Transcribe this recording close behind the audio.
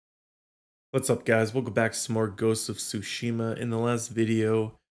What's up, guys? Welcome back to some more Ghosts of Tsushima. In the last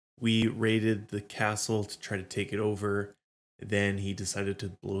video, we raided the castle to try to take it over. Then he decided to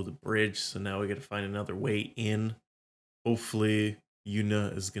blow the bridge, so now we gotta find another way in. Hopefully,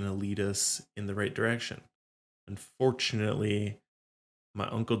 Yuna is gonna lead us in the right direction. Unfortunately, my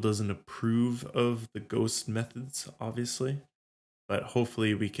uncle doesn't approve of the ghost methods, obviously, but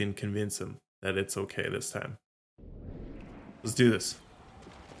hopefully we can convince him that it's okay this time. Let's do this.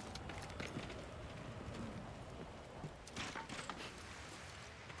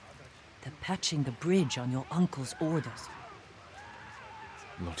 They're patching the bridge on your uncle's orders.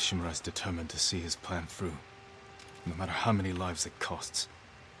 Lord Shimura is determined to see his plan through, no matter how many lives it costs.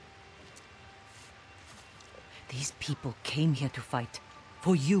 These people came here to fight.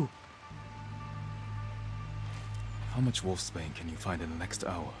 For you. How much wolfsbane can you find in the next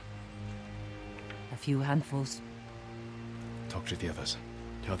hour? A few handfuls. Talk to the others.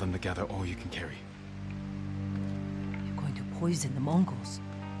 Tell them to gather all you can carry. You're going to poison the Mongols.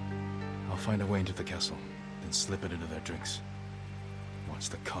 I'll find a way into the castle, then slip it into their drinks. Watch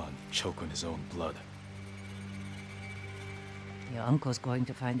the Khan choke on his own blood. Your uncle's going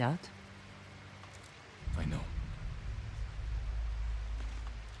to find out. I know.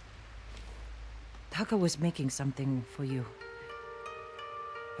 Taka was making something for you.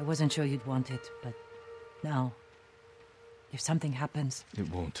 I wasn't sure you'd want it, but now, if something happens... It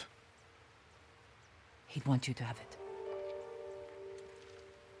won't. He'd want you to have it.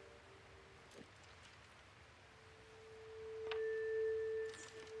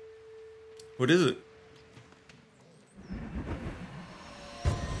 What is it?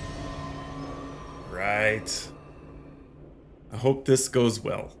 Right. I hope this goes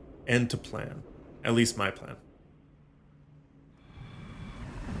well. And to plan. At least my plan.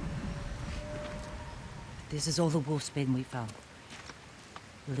 This is all the wolfsbane we found.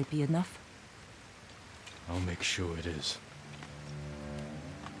 Will it be enough? I'll make sure it is.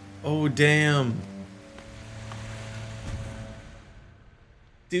 Oh, damn.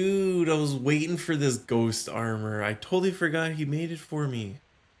 Dude, I was waiting for this ghost armor. I totally forgot he made it for me.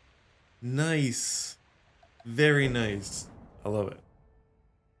 Nice. Very nice. I love it.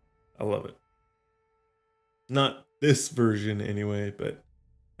 I love it. Not this version anyway, but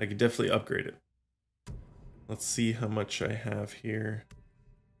I could definitely upgrade it. Let's see how much I have here.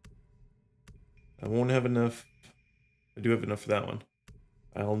 I won't have enough. I do have enough for that one.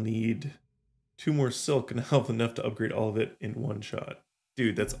 I'll need 2 more silk and I'll have enough to upgrade all of it in one shot.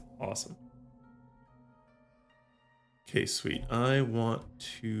 Dude, that's awesome. Okay, sweet. I want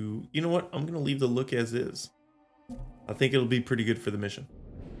to... You know what? I'm going to leave the look as is. I think it'll be pretty good for the mission.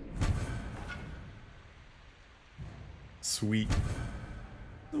 Sweet.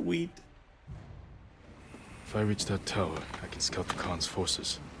 Sweet. If I reach that tower, I can scout the Khan's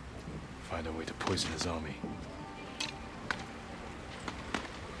forces. Find a way to poison his army.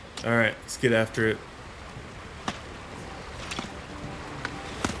 Alright, let's get after it.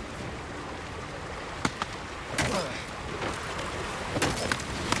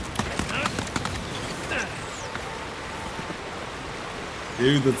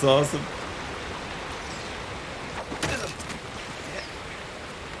 Dude, that's awesome.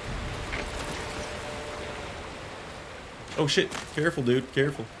 Oh shit, careful dude,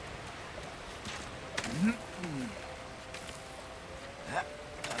 careful.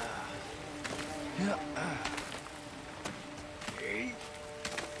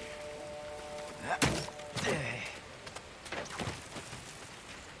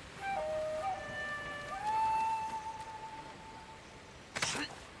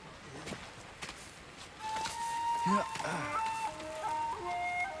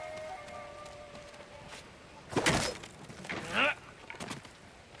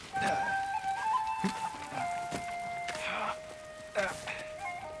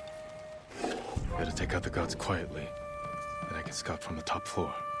 Better take out the guards quietly, then I can scout from the top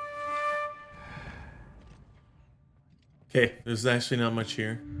floor. Okay, there's actually not much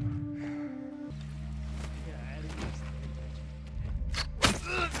here.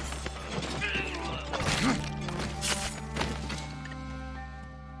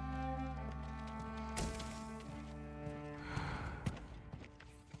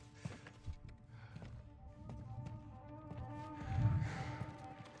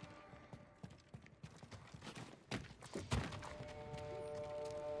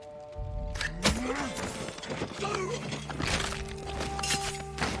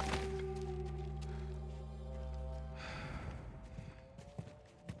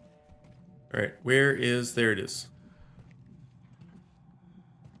 All right, where is... There it is.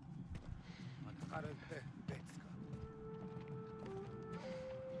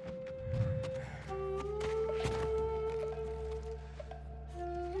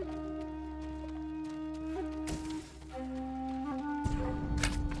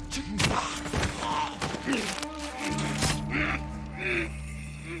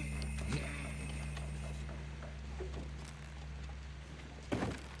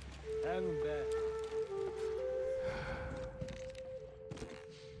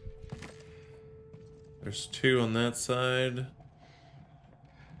 There's two on that side.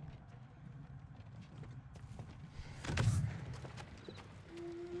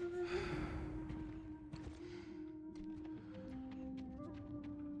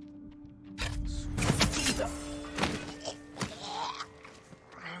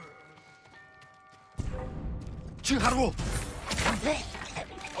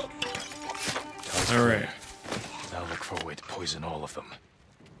 All right. Now look for a way to poison all of them.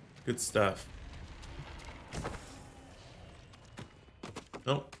 Good stuff.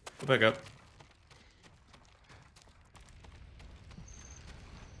 Nope. Go back up.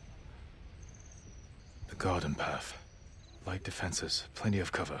 The garden path. Light defenses. Plenty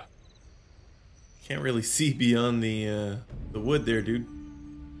of cover. Can't really see beyond the wood there, dude.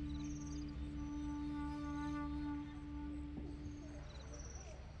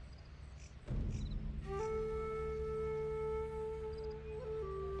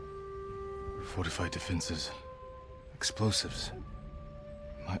 Fortified defenses. Explosives.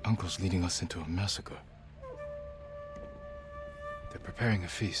 My uncle's leading us into a massacre. They're preparing a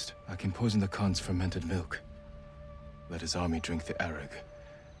feast. I can poison the Khan's fermented milk. Let his army drink the arag,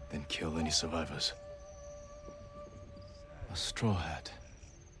 then kill any survivors. A straw hat.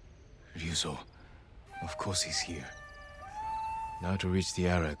 Ryuzo. Of course he's here. Now to reach the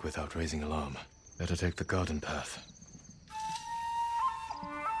arag without raising alarm. Better take the garden path.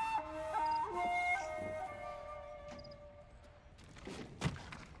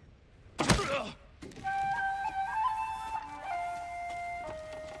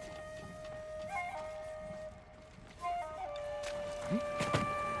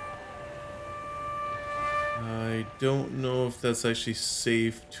 I don't know if that's actually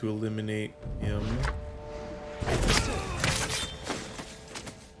safe to eliminate him.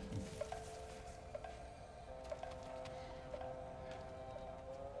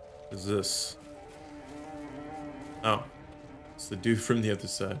 What is this? Oh, it's the dude from the other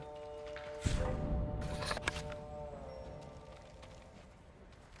side.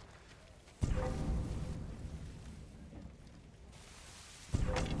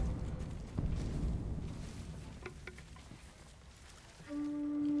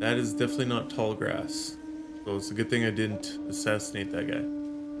 That is definitely not tall grass. So it's a good thing I didn't assassinate that guy.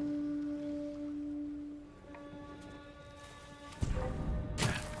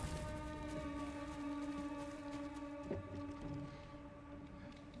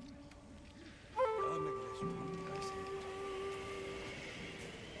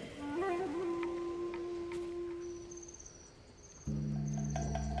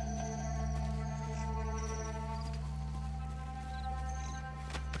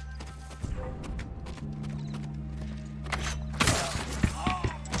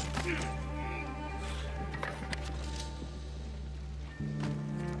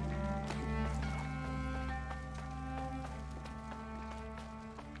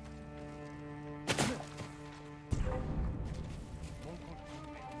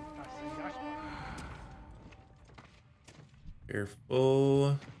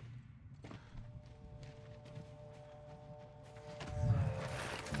 Careful.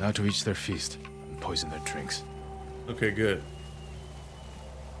 Now to reach their feast and poison their drinks. Okay, good.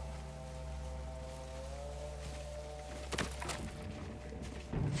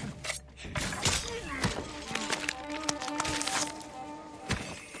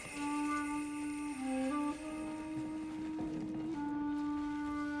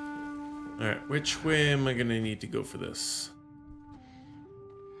 Alright, which way am I gonna need to go for this?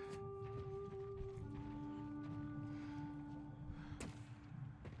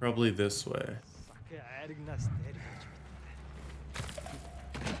 Probably this way.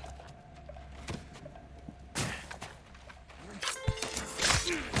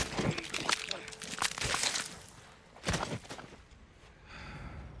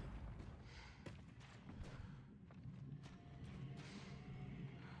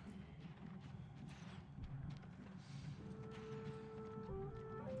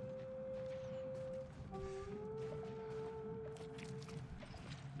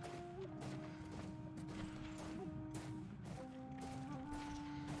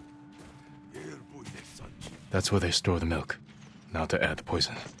 That's where they store the milk. Now to add the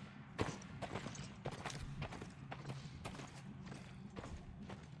poison.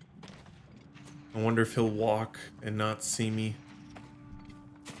 I wonder if he'll walk and not see me.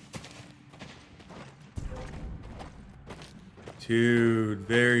 Dude,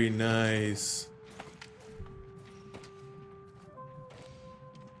 very nice.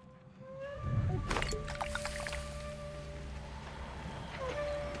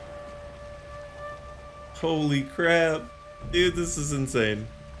 Holy crap. Dude, this is insane.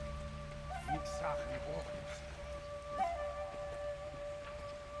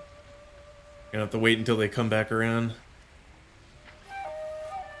 Gonna have to wait until they come back around.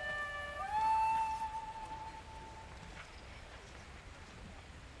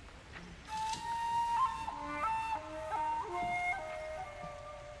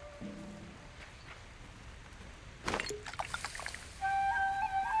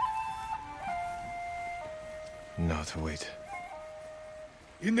 Now to wait.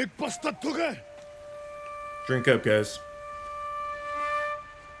 Drink up, guys.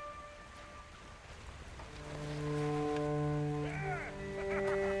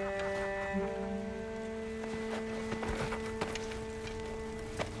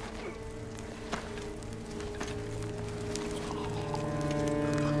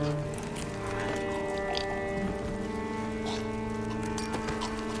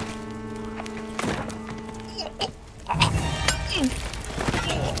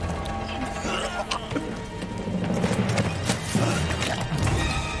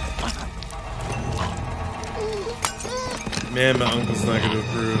 Man, my uncle's not going to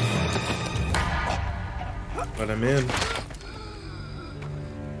approve. But I'm in.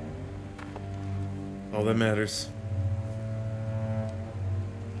 All that matters.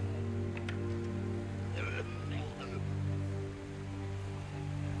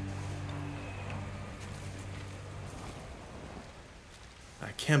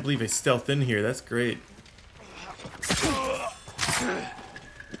 I can't believe I stealthed in here. That's great.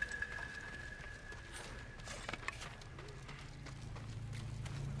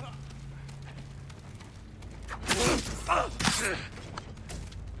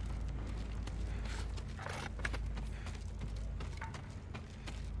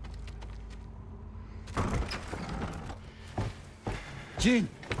 Jin!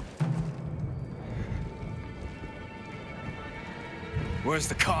 Where's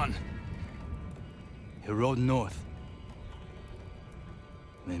the Khan? He rode north.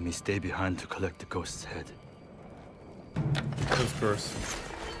 Made me stay behind to collect the ghost's head. Of course.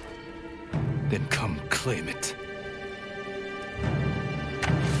 Then come claim it.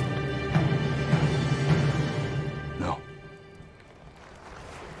 No.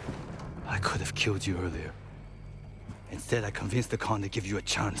 I could have killed you earlier. Instead, I convinced the Khan to give you a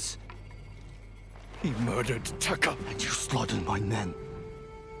chance. He murdered Taka. And you slaughtered my men.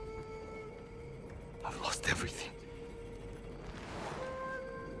 I've lost everything.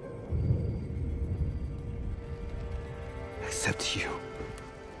 Except you.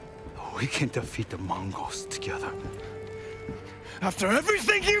 We can defeat the Mongols together. After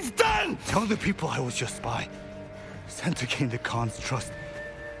everything you've done! Tell the people I was your spy. Sent to gain the Khan's trust.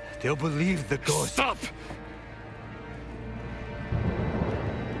 They'll believe the ghost. Stop!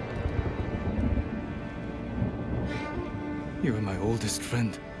 You are my oldest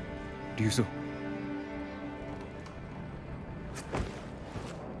friend, Ryuzo.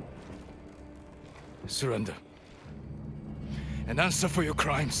 Surrender. And answer for your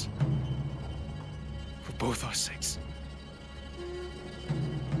crimes. For both our sakes.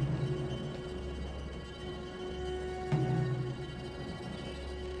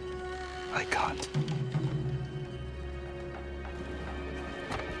 I can't.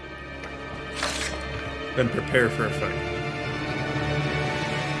 Then prepare for a fight.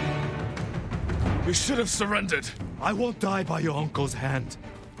 You should have surrendered. I won't die by your uncle's hand.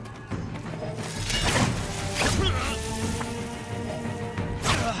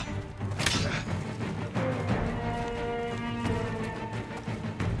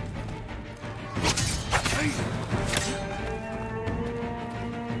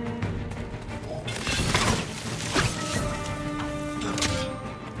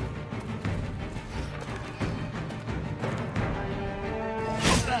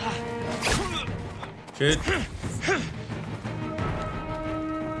 Shit.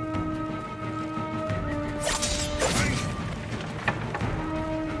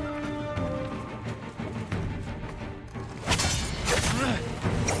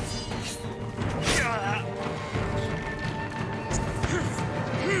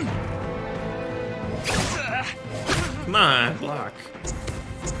 Come on, block.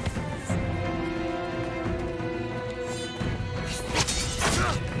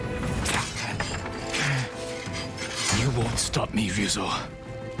 You won't stop me, Ryuzo.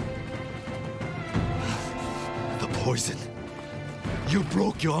 The poison. You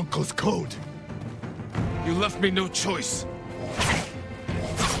broke your uncle's code. You left me no choice.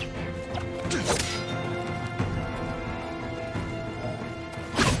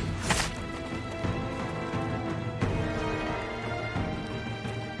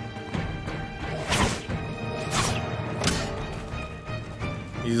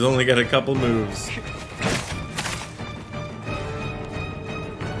 He's only got a couple moves.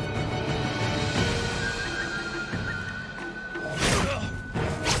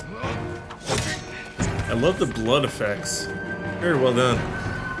 love the blood effects. Very well done.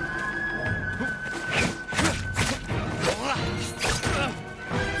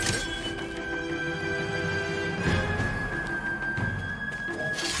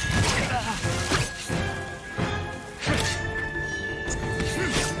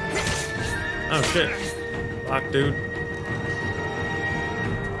 Oh shit. Fuck, dude.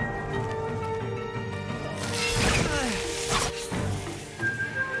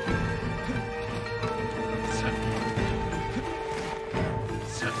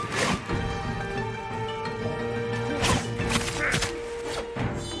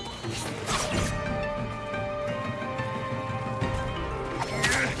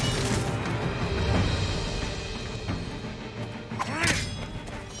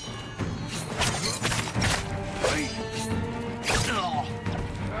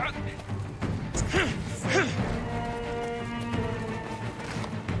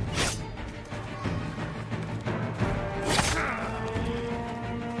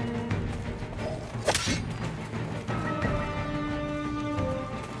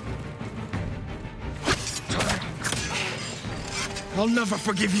 I'll never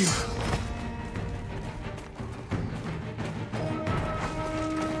forgive you.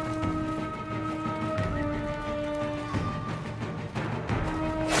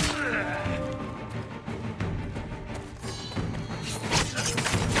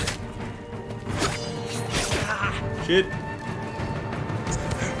 Shit.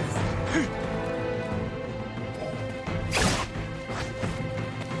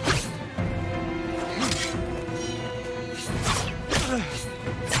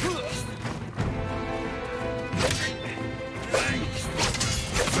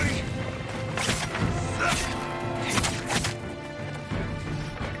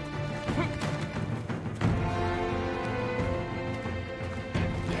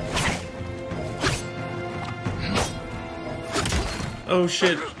 Oh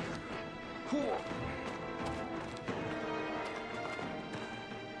shit.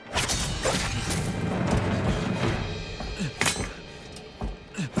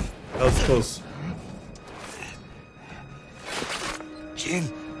 That was close. Jin.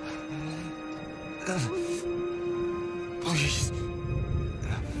 Please.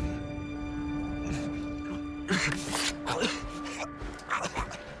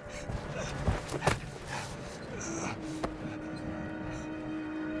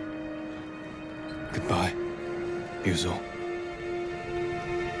 Goodbye, Yuzo.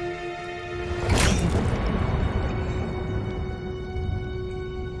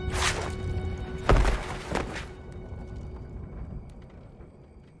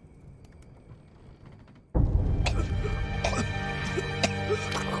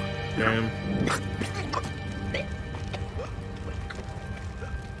 Damn.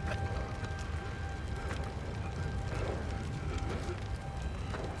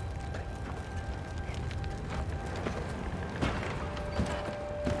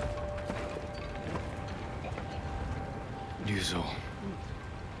 Yuzo.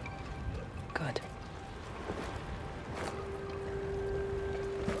 Good.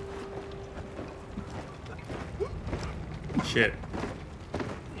 Shit.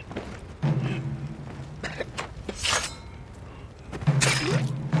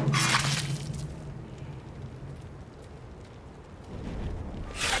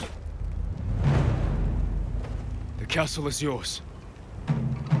 The castle is yours.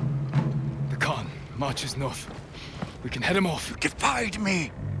 The Khan marches north. We can head him off. You defied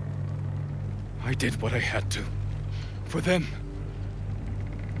me! I did what I had to. For them.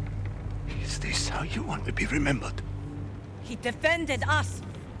 Is this how you want to be remembered? He defended us.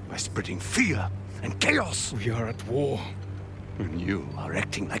 By spreading fear and chaos? We are at war. And you are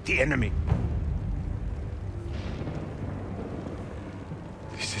acting like the enemy.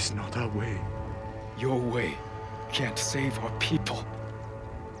 This is not our way. Your way can't save our people.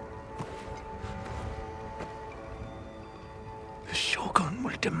 The Shogun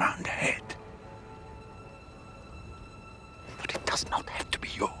will demand a head. But it does not have to be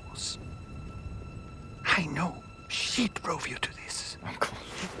yours. I know she drove you to this. Uncle.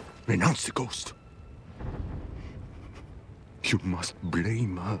 Renounce the ghost. You must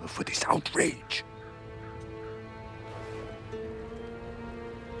blame her for this outrage.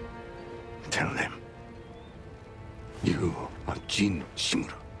 Tell them. You are Jin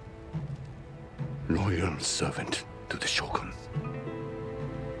Shimura. Loyal servant to the Shogun.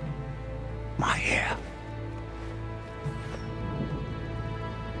 My heir.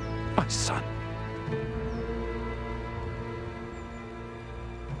 My son.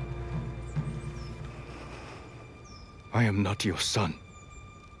 I am not your son.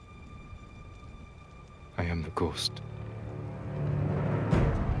 the ghost.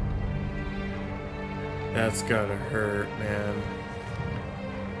 That's gotta hurt, man.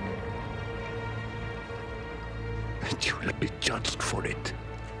 And you will be judged for it.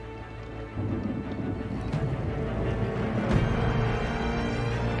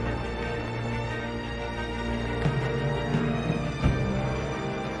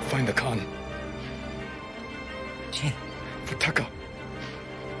 Find the Khan. Jin. Futaka.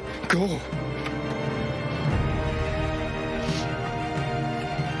 Go.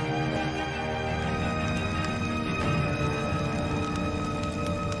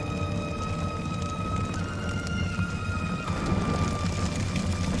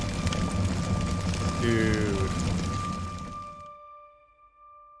 Dude.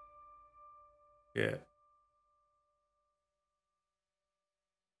 Yeah.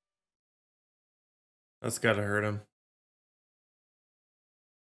 That's gotta hurt him.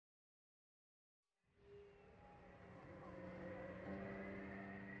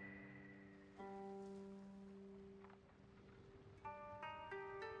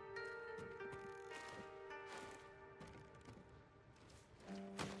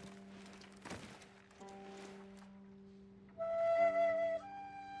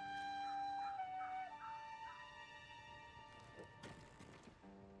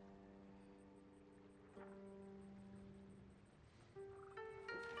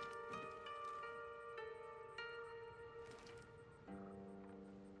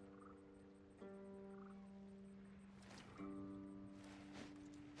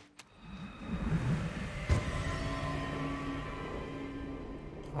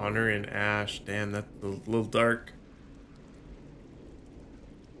 Honor and Ash. Damn, that's a little dark.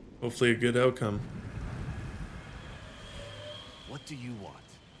 Hopefully a good outcome. What do you want?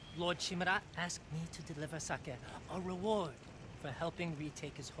 Lord Shimura asked me to deliver Sake, a reward for helping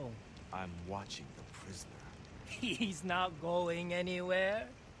retake his home. I'm watching the prisoner. He's not going anywhere.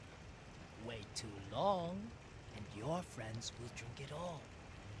 Wait too long, and your friends will drink it all.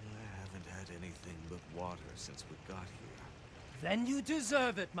 I haven't had anything but water since we got here. Then you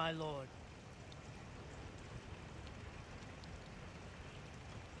deserve it, my lord.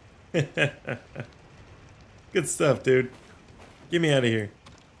 Good stuff, dude. Get me out of here.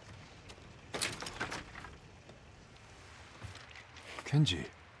 Kenji,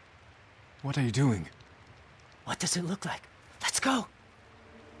 what are you doing? What does it look like? Let's go!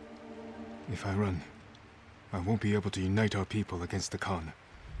 If I run, I won't be able to unite our people against the Khan.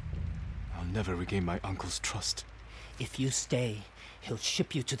 I'll never regain my uncle's trust. If you stay, he'll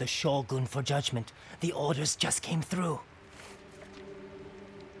ship you to the Shogun for judgment. The orders just came through.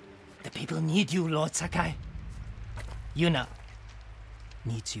 The people need you, Lord Sakai. Yuna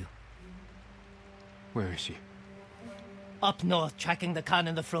needs you. Where is she? Up north, tracking the Khan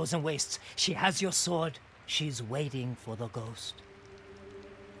in the frozen wastes. She has your sword. She's waiting for the ghost.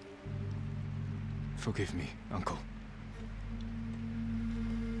 Forgive me, uncle.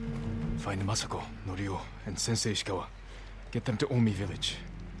 Find Masako, Norio, and Sensei Ishikawa. Get them to Omi village.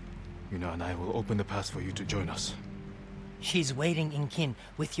 Yuna and I will open the pass for you to join us. She's waiting in Kin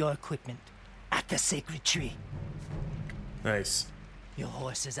with your equipment at the sacred tree. Nice. Your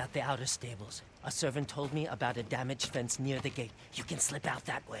horse is at the outer stables. A servant told me about a damaged fence near the gate. You can slip out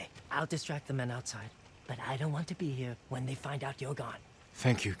that way. I'll distract the men outside, but I don't want to be here when they find out you're gone.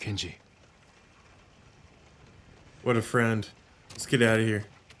 Thank you, Kenji. What a friend. Let's get out of here.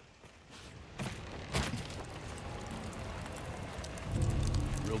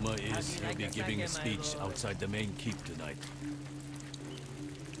 Rumor is he'll be giving a speech outside the main keep tonight.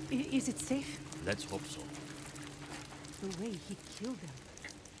 Is it safe? Let's hope so. The way he killed him.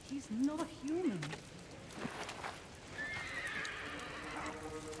 He's not human.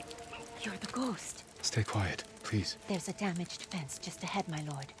 You're the ghost. Stay quiet, please. There's a damaged fence just ahead, my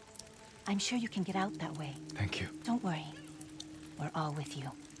lord. I'm sure you can get out that way. Thank you. Don't worry. We're all with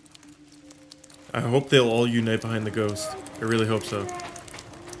you. I hope they'll all unite behind the ghost. I really hope so.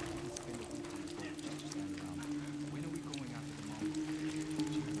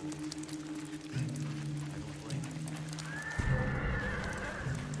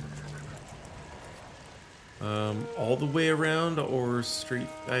 All the way around or straight?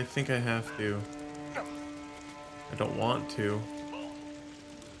 I think I have to. I don't want to.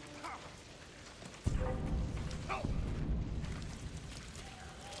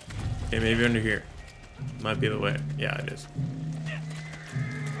 Okay, maybe under here. Might be the way. Yeah, it is.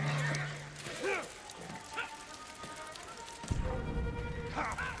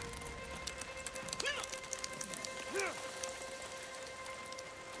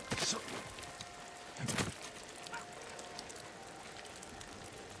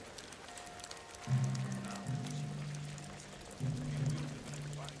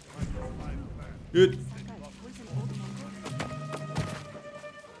 Good.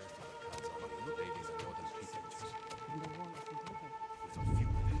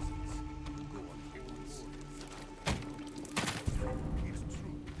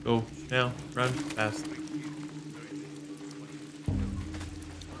 Go now, run fast.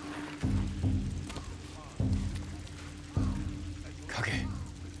 Kage.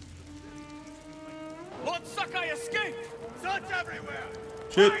 Lord Sakai escaped! Search everywhere!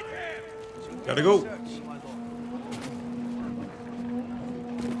 Shit. Gotta go.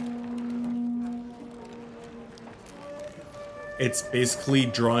 It's basically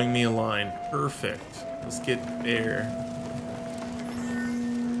drawing me a line. Perfect. Let's get there.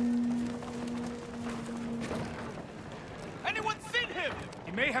 Anyone seen him?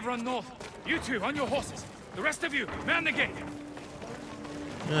 He may have run north. You two, on your horses. The rest of you, man the gate.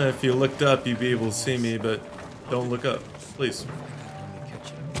 If you looked up, you'd be able to see me, but don't look up, please.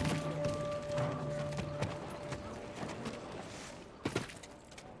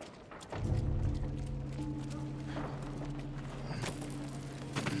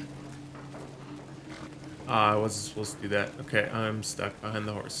 I wasn't supposed to do that. Okay, I'm stuck behind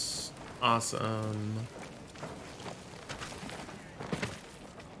the horse. Awesome.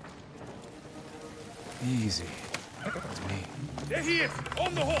 Easy. That's me. There he is,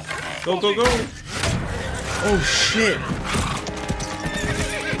 on the horse. Go, go, go! Oh shit!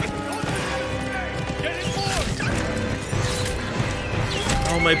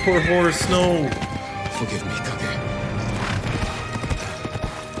 Oh, my poor horse, no! Forgive me, Kage.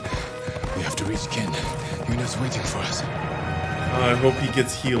 We have to reach Ken. Yuna's waiting for us. I hope he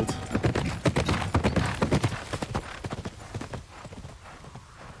gets healed.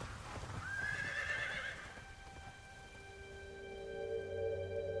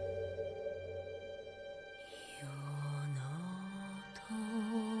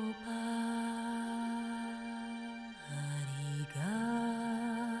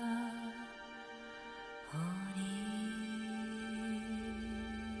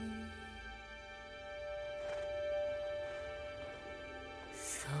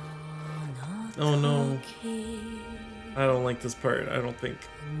 Oh no. I don't like this part, I don't think.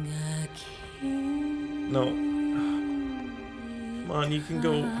 No. Come on, you can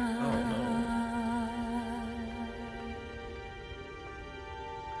go. Oh no.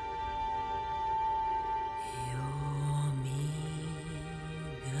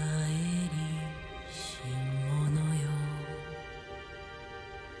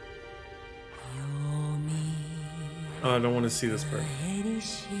 Oh, I don't want to see this part.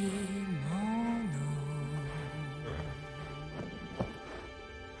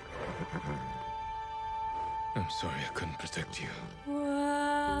 I'm sorry I couldn't protect you.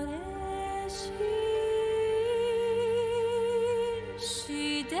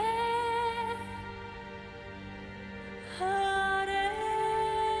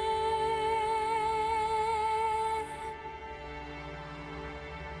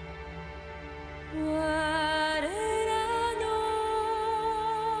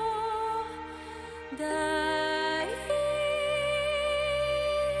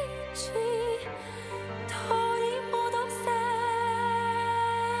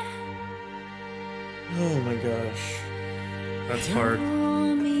 Oh my gosh. That's hard.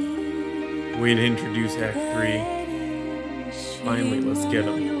 Way to introduce Act 3. Finally, let's get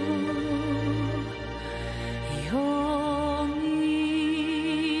him.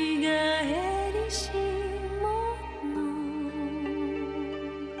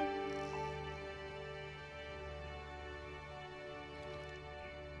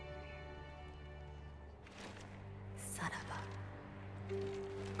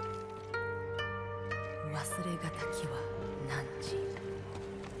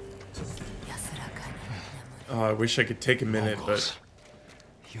 Oh, I wish I could take a minute, Mongols.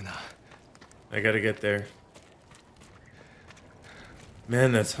 but Yuna. I gotta get there.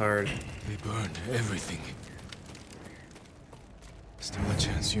 Man, that's hard. They burned everything. Still a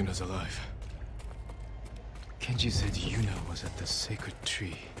chance Yuna's alive. Kenji said Yuna was at the sacred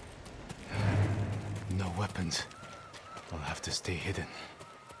tree. No weapons. I'll have to stay hidden.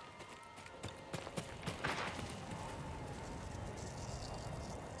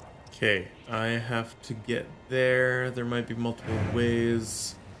 Okay, I have to get there. There might be multiple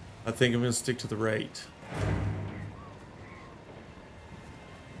ways. I think I'm gonna stick to the right.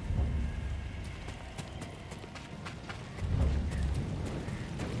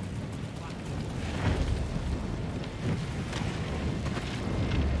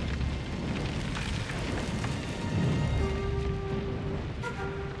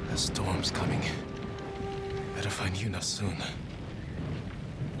 The storm's coming. Better find Yuna soon.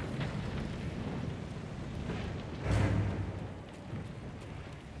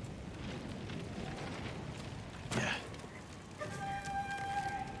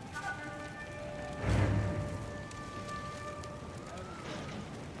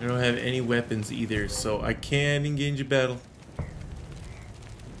 I don't have any weapons either, so I can't engage in battle.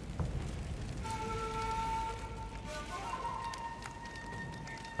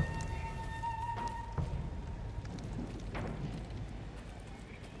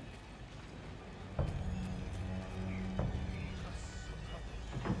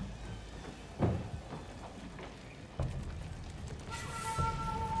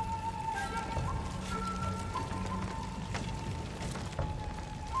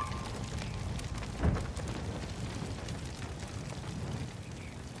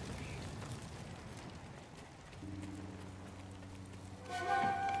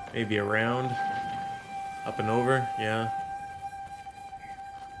 Maybe around, up and over, yeah.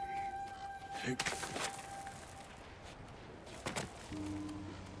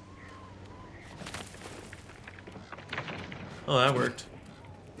 Oh, that worked.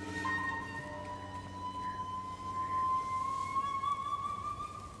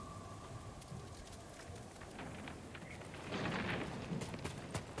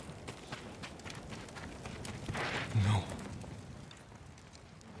 No.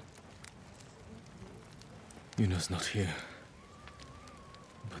 Yuna's not here.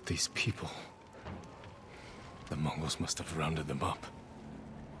 But these people... The Mongols must have rounded them up.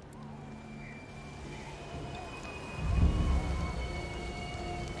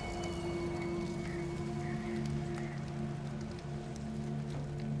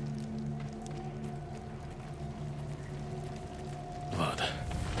 Blood.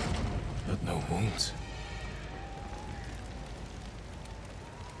 But no wounds.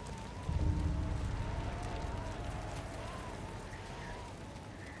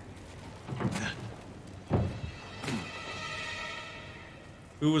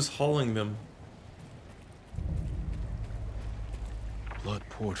 Who was hauling them? Blood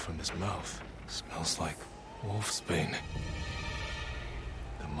poured from his mouth. Smells like wolfsbane.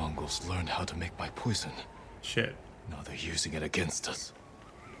 The Mongols learned how to make my poison. Shit. Now they're using it against us.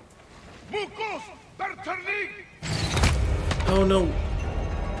 Oh no.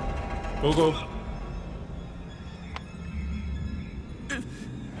 Go, go.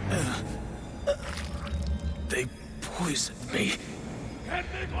 They poisoned me.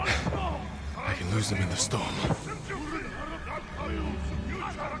 I can lose them in the storm.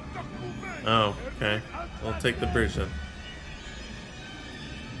 Oh, okay. We'll take the bridge then.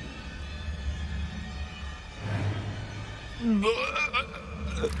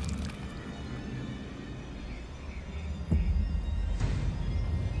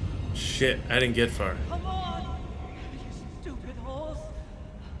 Shit, I didn't get far. Come on! You stupid horse!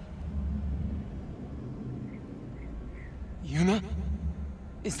 Yuna?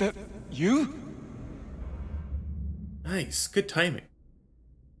 Is that you? Nice, good timing.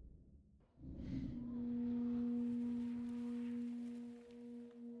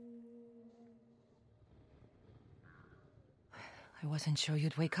 I wasn't sure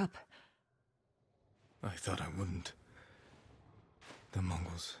you'd wake up. I thought I wouldn't. The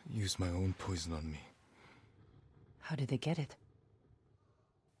Mongols used my own poison on me. How did they get it?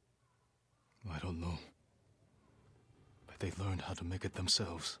 I don't know. But they learned how to make it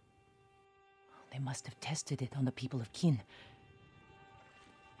themselves. They must have tested it on the people of Qin.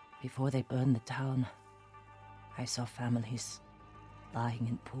 Before they burned the town, I saw families lying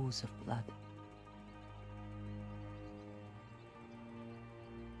in pools of blood.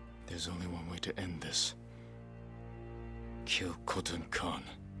 There's only one way to end this. Kill Khotun Khan.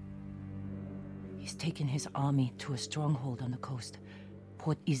 He's taken his army to a stronghold on the coast,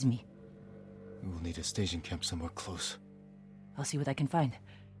 Port Izmi. We will need a staging camp somewhere close. I'll see what I can find.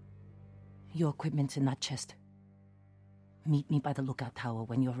 Your equipment's in that chest. Meet me by the lookout tower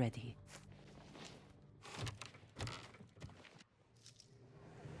when you're ready.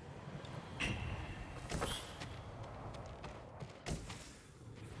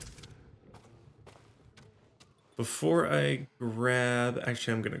 Before I grab...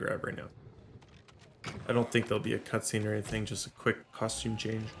 Actually, I'm going to grab right now. I don't think there'll be a cutscene or anything, just a quick costume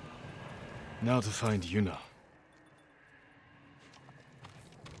change. Now to find Yuna.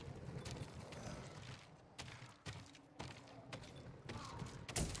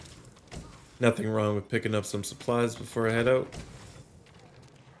 Nothing wrong with picking up some supplies before I head out.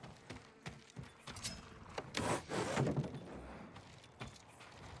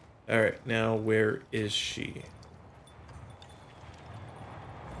 Alright, now where is she?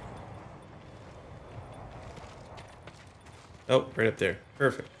 Oh, right up there.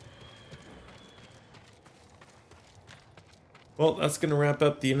 Perfect. Well, that's going to wrap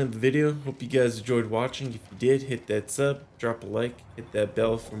up the end of the video. Hope you guys enjoyed watching. If you did, hit that sub, drop a like, hit that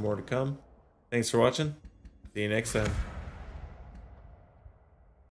bell for more to come. Thanks for watching. See you next time.